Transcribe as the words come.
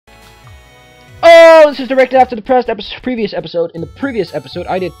this is directly after the previous episode. In the previous episode,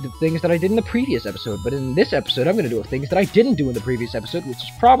 I did the things that I did in the previous episode. But in this episode, I'm going to do things that I didn't do in the previous episode, which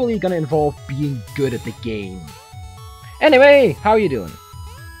is probably going to involve being good at the game. Anyway, how are you doing?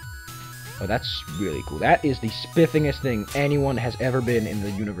 Oh, that's really cool. That is the spiffingest thing anyone has ever been in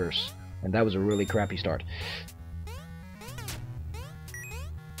the universe. And that was a really crappy start.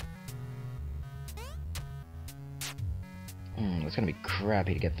 It's gonna be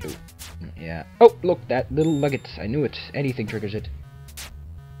crappy to get through. Yeah. Oh, look, that little nugget. I knew it. Anything triggers it.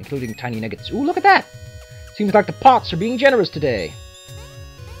 Including tiny nuggets. Ooh, look at that! Seems like the pots are being generous today.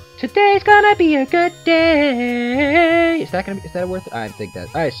 Today's gonna be a good day! Is that worth it? I think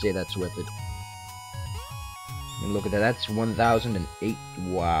that. I say that's worth it. And look at that. That's 1,008.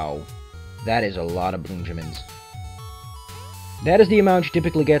 Wow. That is a lot of Bloomjamins. That is the amount you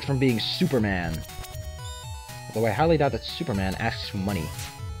typically get from being Superman. Although I highly doubt that Superman asks for money.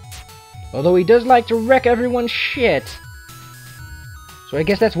 Although he does like to wreck everyone's shit. So I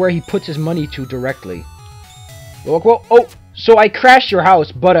guess that's where he puts his money to directly. Look, well, oh, so I crashed your house,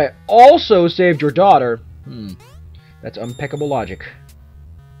 but I also saved your daughter. That's impeccable logic.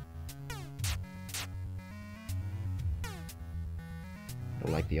 I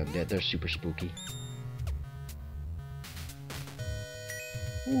don't like the undead, they're super spooky.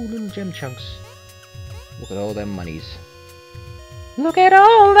 Ooh, little gem chunks. Look at all them monies. Look at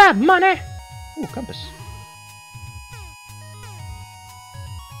all that money! Ooh, compass.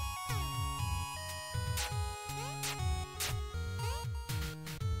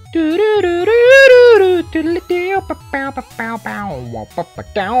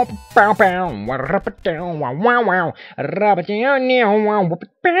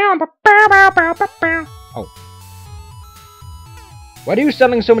 Oh. Why are you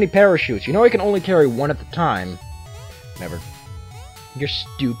selling so many parachutes? You know I can only carry one at a time. Never. You're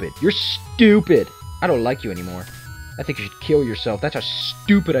stupid. You're stupid! I don't like you anymore. I think you should kill yourself. That's how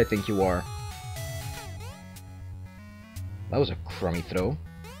stupid I think you are. That was a crummy throw.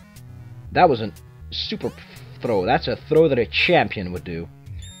 That was a super throw. That's a throw that a champion would do.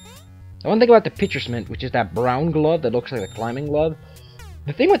 The one thing about the Pitcher's Mint, which is that brown glove that looks like a climbing glove,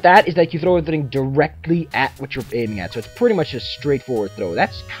 the thing with that is that you throw everything directly at what you're aiming at, so it's pretty much a straightforward throw.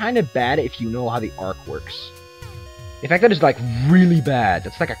 That's kind of bad if you know how the arc works. In fact, that is like really bad.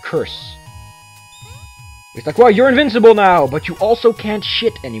 That's like a curse. It's like, well, you're invincible now, but you also can't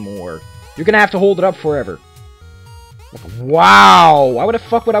shit anymore. You're gonna have to hold it up forever. Like, wow! Why the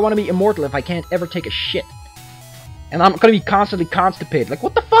fuck would I want to be immortal if I can't ever take a shit? And I'm gonna be constantly constipated. Like,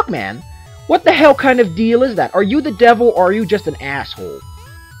 what the fuck, man? What the hell kind of deal is that? Are you the devil, or are you just an asshole?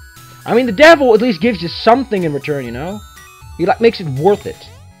 I mean, the devil at least gives you something in return, you know? He, like, makes it worth it.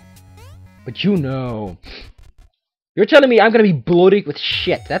 But you know... You're telling me I'm gonna be bloated with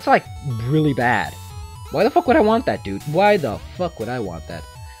shit. That's, like, really bad. Why the fuck would I want that, dude? Why the fuck would I want that?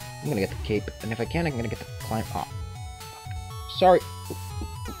 I'm gonna get the cape, and if I can, I'm gonna get the climb... Oh. Sorry. Ooh,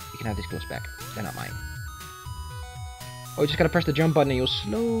 you can have these clothes back. They're not mine. Oh, you just gotta press the jump button and you'll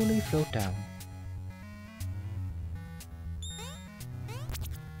slowly float down.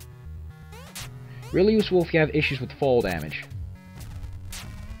 Really useful if you have issues with fall damage.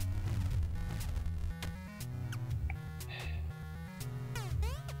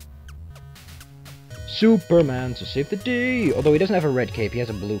 Superman to save the day! Although he doesn't have a red cape, he has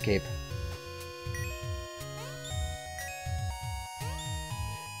a blue cape.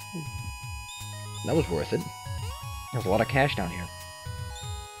 That was worth it. There's a lot of cash down here.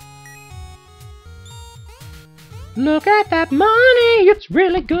 Look at that money! It's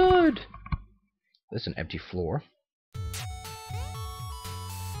really good! This is an empty floor.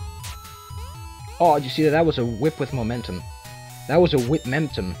 Oh, did you see that? That was a whip with momentum. That was a whip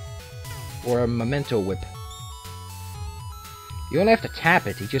momentum. Or a memento whip. You only have to tap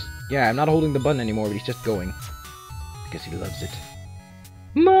it. He just... Yeah, I'm not holding the button anymore, but he's just going. Because he loves it.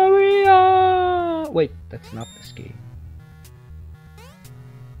 Maria! Wait, that's not this game.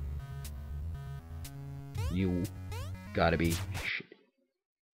 You gotta be shit.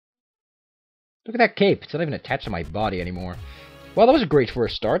 Look at that cape. It's not even attached to my body anymore. Well, that was a great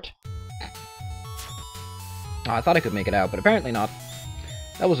first start. Oh, I thought I could make it out, but apparently not.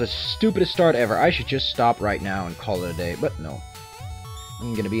 That was the stupidest start ever. I should just stop right now and call it a day, but no.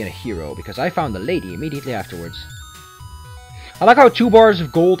 I'm gonna be a hero, because I found the lady immediately afterwards. I like how 2 bars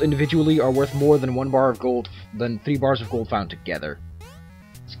of gold individually are worth more than 1 bar of gold, than 3 bars of gold found together.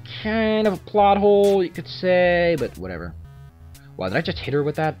 It's kind of a plot hole, you could say, but whatever. Wow, did I just hit her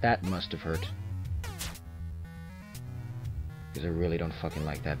with that? That must have hurt. Because I really don't fucking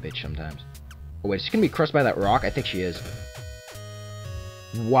like that bitch sometimes. Oh wait, is she gonna be crushed by that rock? I think she is.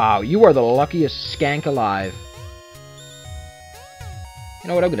 Wow, you are the luckiest skank alive. You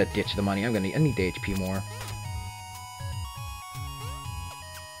know what, I'm gonna ditch the money. I need the HP more.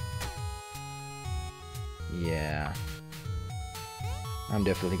 Yeah. I'm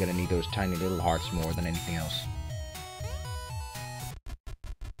definitely gonna need those tiny little hearts more than anything else.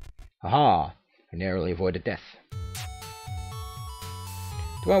 Haha! I narrowly avoided death.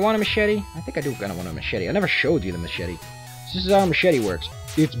 Do I want a machete? I think I do kinda want a machete. I never showed you the machete. This is how a machete works.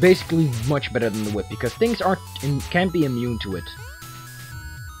 It's basically much better than the whip, because things can't be immune to it.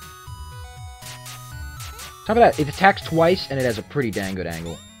 Top of that, it attacks twice, and it has a pretty dang good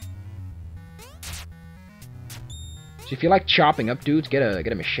angle. So if you like chopping up dudes, get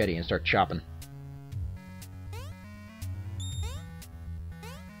a machete and start chopping.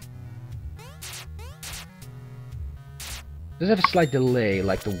 Does have a slight delay,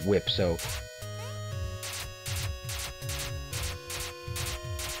 like the whip, so...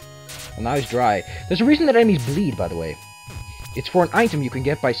 Well, now he's dry. There's a reason that enemies bleed, by the way. It's for an item you can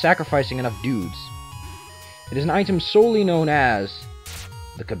get by sacrificing enough dudes. It is an item solely known as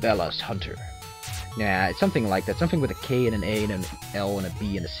the Cabela's Hunter. Nah, it's something like that. Something with a K and an A and an L and a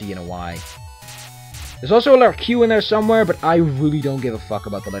B and a C and a Y. There's also a letter Q in there somewhere, but I really don't give a fuck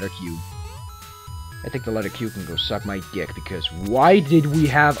about the letter Q. I think the letter Q can go suck my dick, because why did we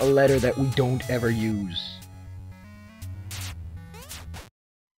have a letter that we don't ever use?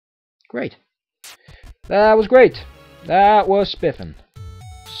 Great. That was great. That was spiffin'.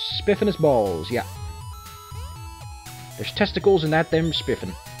 Spiffin' his balls, yeah. There's testicles in that them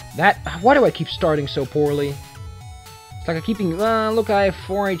spiffin'. Why do I keep starting so poorly? It's like I keep thinking, look, I have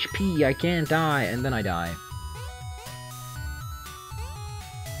 4 HP, I can't die, and then I die.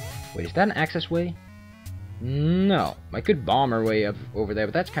 Wait, is that an access way? No. I could bomb our way up over there,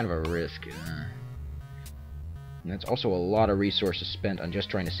 but that's kind of a risk. And that's also a lot of resources spent on just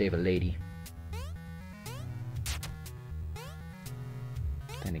trying to save a lady.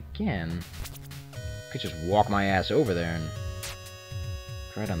 Then again, I could just walk my ass over there and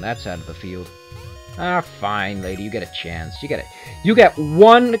try it on that side of the field. Ah, fine, lady, you get a chance. You get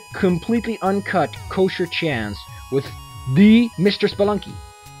one completely uncut, kosher chance with the Mr. Spelunky.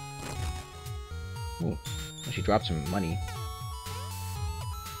 Ooh, she dropped some money.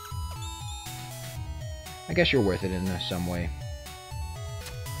 I guess you're worth it in some way.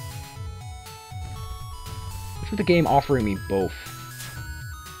 What's with the game offering me both?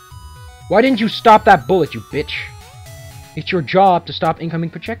 Why didn't you stop that bullet, you bitch? It's your job to stop incoming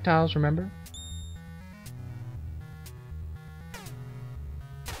projectiles, remember?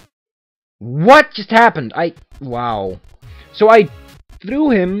 What just happened? Wow. So I threw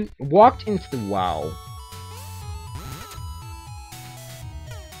him, walked into the... Wow.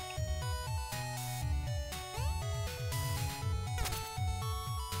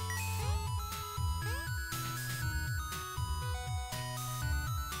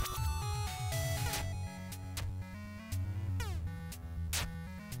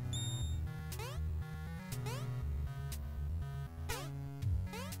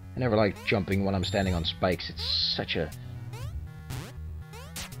 I never like jumping when I'm standing on spikes. It's such a...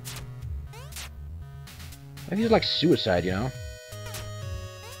 I feel like suicide, you know?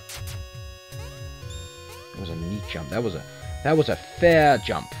 That was a neat jump. That was a fair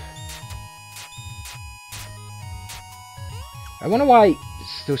jump. I wonder why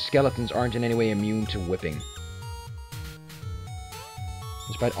those skeletons aren't in any way immune to whipping.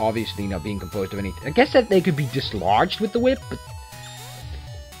 Despite obviously not being composed of anything. I guess that they could be dislodged with the whip, but...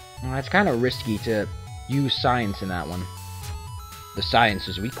 Well, it's kind of risky to use science in that one. The science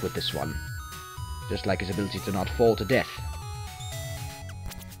is weak with this one. Just like his ability to not fall to death.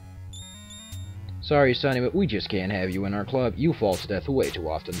 Sorry, Sonny, but we just can't have you in our club. You fall to death way too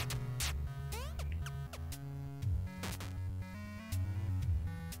often.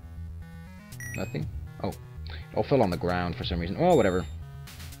 Nothing? Oh. It all fell on the ground for some reason. Oh, whatever.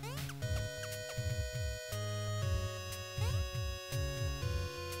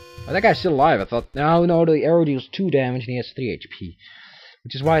 Oh, that guy's still alive. I thought, no, the arrow deals 2 damage and he has 3 HP.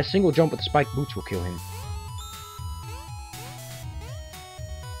 Which is why a single jump with spiked boots will kill him.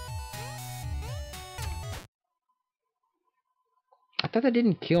 I thought that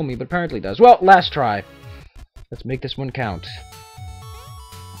didn't kill me, but apparently it does. Well, last try. Let's make this one count.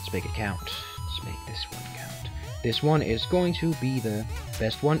 Let's make it count. Let's make this one count. This one is going to be the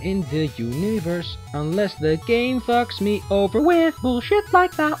best one in the universe. Unless the game fucks me over with bullshit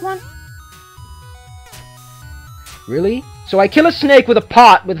like that one. Really? So I kill a snake with a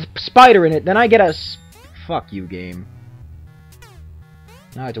pot with a spider in it, then I get a... Fuck you, game.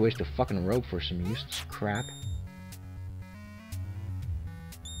 Now I have to waste a fucking rope for some useless crap.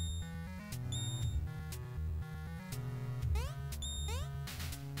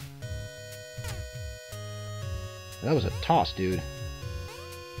 That was a toss, dude.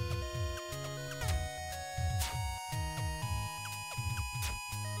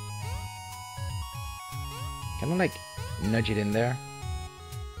 Can I, like, nudge it in there?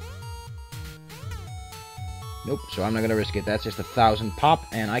 Nope, so I'm not gonna risk it. That's just 1,000 pop,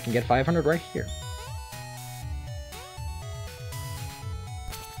 and I can get 500 right here.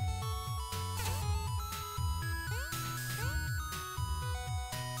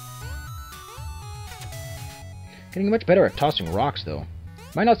 Getting much better at tossing rocks, though.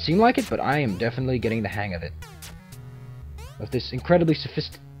 Might not seem like it, but I am definitely getting the hang of it. Of this incredibly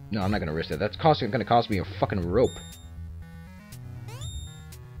sophisticated... No, I'm not gonna risk it. That's gonna cost me a fucking rope.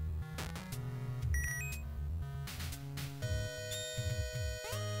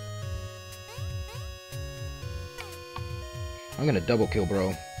 I'm gonna double kill,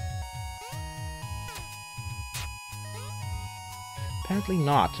 bro. Apparently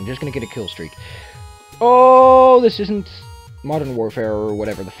not. I'm just gonna get a kill streak. Oh, this isn't Modern Warfare or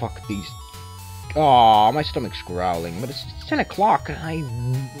whatever the fuck these... Oh, my stomach's growling. But it's 10 o'clock.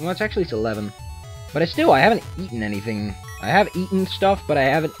 Well, it's actually 11. But I haven't eaten anything. I have eaten stuff, but I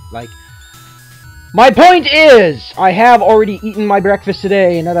haven't, like... My point is, I have already eaten my breakfast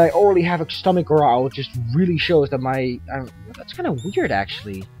today, and that I already have a stomach growl just really shows that my... that's kind of weird,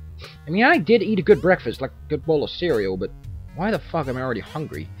 actually. I mean, I did eat a good breakfast, like a good bowl of cereal, but why the fuck am I already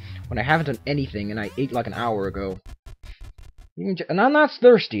hungry when I haven't done anything and I ate like an hour ago? And I'm not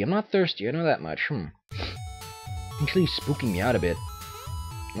thirsty. I'm not thirsty. I know that much. Actually spooking me out a bit.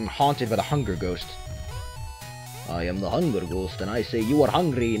 I'm haunted by the hunger ghost. I am the hunger ghost, and I say you are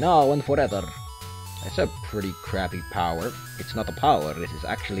hungry now and forever. That's a pretty crappy power. It's not a power, this is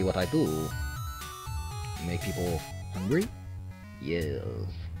actually what I do. Make people hungry? Yes.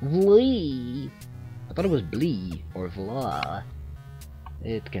 Vlee. I thought it was blee, or vla.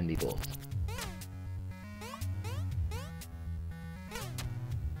 It can be both.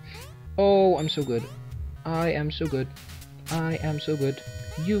 Oh, I'm so good. I am so good. I am so good.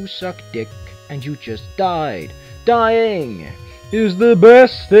 You suck dick, and you just died. Dying is the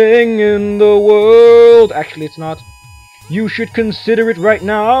best thing in the world. Actually, it's not. You should consider it right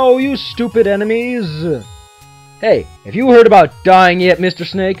now, you stupid enemies. Hey, have you heard about dying yet, Mr.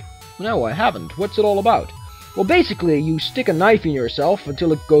 Snake? No, I haven't. What's it all about? Well, basically, you stick a knife in yourself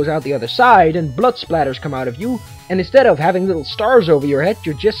until it goes out the other side, and blood splatters come out of you, and instead of having little stars over your head,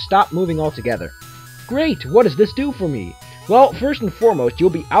 you just stop moving altogether. Great, what does this do for me? Well, first and foremost, you'll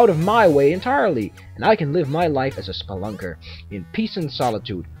be out of my way entirely, and I can live my life as a spelunker, in peace and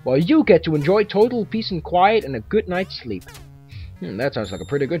solitude, while you get to enjoy total peace and quiet and a good night's sleep. That sounds like a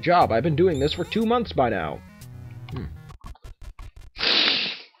pretty good job. I've been doing this for 2 months by now.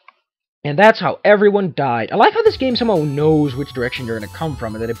 And that's how everyone died. I like how this game somehow knows which direction you're going to come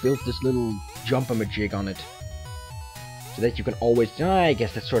from, and that it built this little jump-a-majig on it. So that you can always... I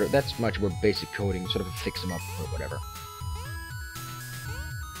guess that's much more basic coding, sort of a fix-em-up or whatever.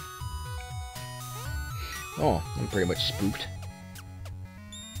 Oh, I'm pretty much spooked.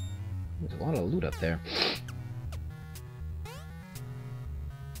 There's a lot of loot up there.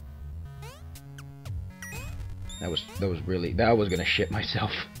 That was gonna shit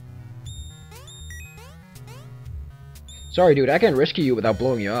myself. Sorry, dude, I can't rescue you without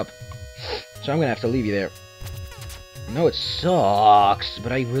blowing you up. So I'm gonna have to leave you there. I know it sucks,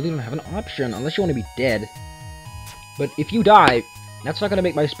 but I really don't have an option, unless you want to be dead. But if you die, that's not gonna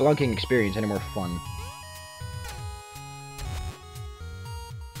make my spelunking experience any more fun.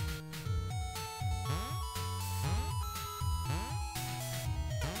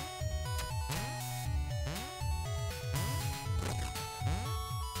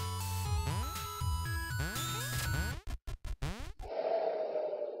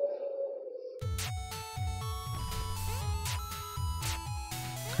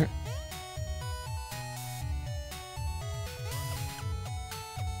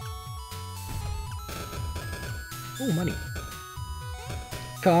 Oh, money.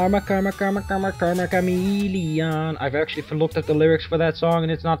 Karma, karma, karma, karma, karma, chameleon. I've actually looked at the lyrics for that song,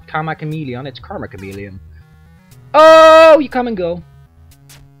 and it's not karma chameleon, it's karma chameleon. Oh, you come and go.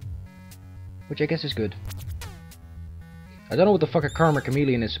 Which I guess is good. I don't know what the fuck a karma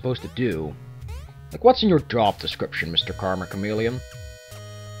chameleon is supposed to do. Like, what's in your job description, Mr. Karma Chameleon?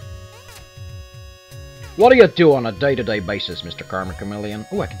 What do you do on a day-to-day basis, Mr. Karma Chameleon?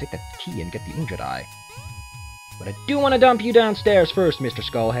 Oh, I can take that key and get the injured eye. But I do want to dump you downstairs first, Mr.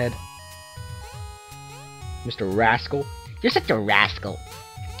 Skullhead. Mr. Rascal. You're such a rascal.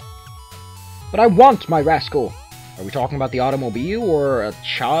 But I want my rascal. Are we talking about the automobile or a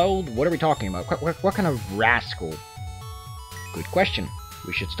child? What are we talking about? What kind of rascal? Good question.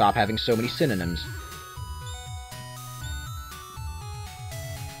 We should stop having so many synonyms.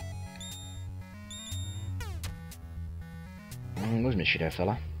 finish you there,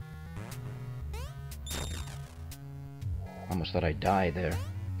 fella. Almost thought I'd die there.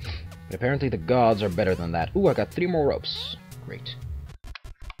 But apparently the gods are better than that. Ooh, I got 3 more ropes. Great.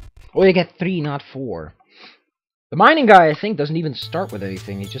 Oh, you get 3, not 4. The mining guy, I think, doesn't even start with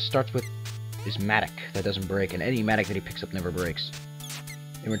anything. He just starts with his mattock that doesn't break, and any mattock that he picks up never breaks.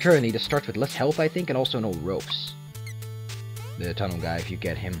 In return, he just starts with less health, I think, and also no ropes. The tunnel guy, if you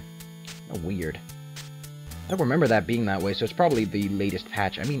get him. Oh, weird. I don't remember that being that way, so it's probably the latest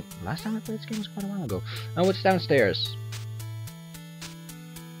patch. I mean, last time I played this game was quite a while ago. Oh, what's downstairs?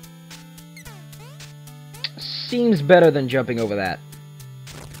 Seems better than jumping over that.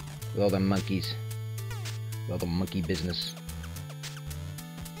 With all the monkeys. With all the monkey business.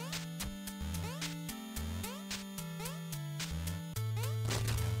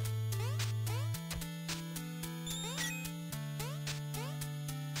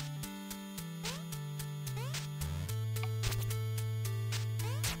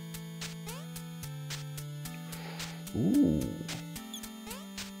 Ooh.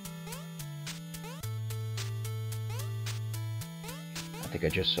 I think I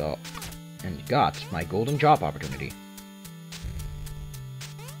just saw and got my golden job opportunity.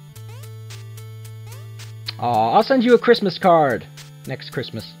 Aw, I'll send you a Christmas card next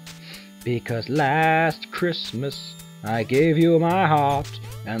Christmas. Because last Christmas I gave you my heart,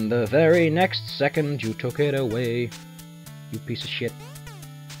 and the very next second you took it away. You piece of shit.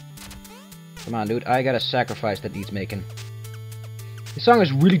 Come on, dude, I got a sacrifice that needs making. This song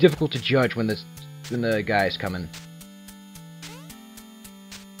is really difficult to judge when the guy's coming.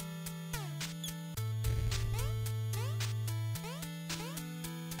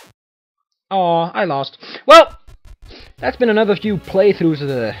 Aw, I lost. Well, that's been another few playthroughs of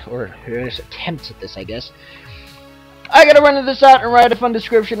the, or attempts at this, I guess. I gotta run this out and write a fun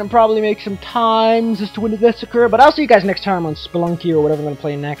description and probably make some times as to when the deaths occur, but I'll see you guys next time on Spelunky or whatever I'm gonna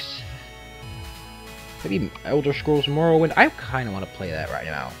play next. Maybe Elder Scrolls Morrowind. I kind of want to play that right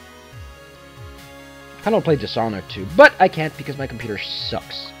now. I kind of want to play Dishonored too, but I can't because my computer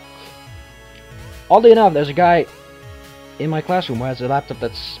sucks. Oddly enough, there's a guy in my classroom who has a laptop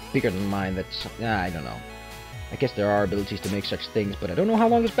that's bigger than mine. That's I don't know. I guess there are abilities to make such things, but I don't know how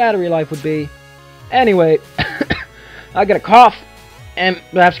long his battery life would be. Anyway, I'll get a cough and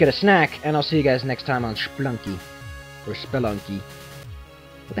perhaps get a snack, and I'll see you guys next time on Spelunky or Spelunky.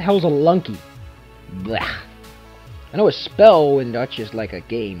 What the hell's a lunky? Blah. I know a spell in Dutch is like a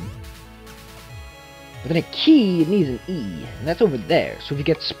game. But then a key, it needs an E. And that's over there. So if you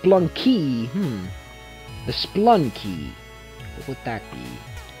get Spelunky, the Spelunky. What would that be?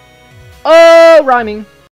 Oh, rhyming.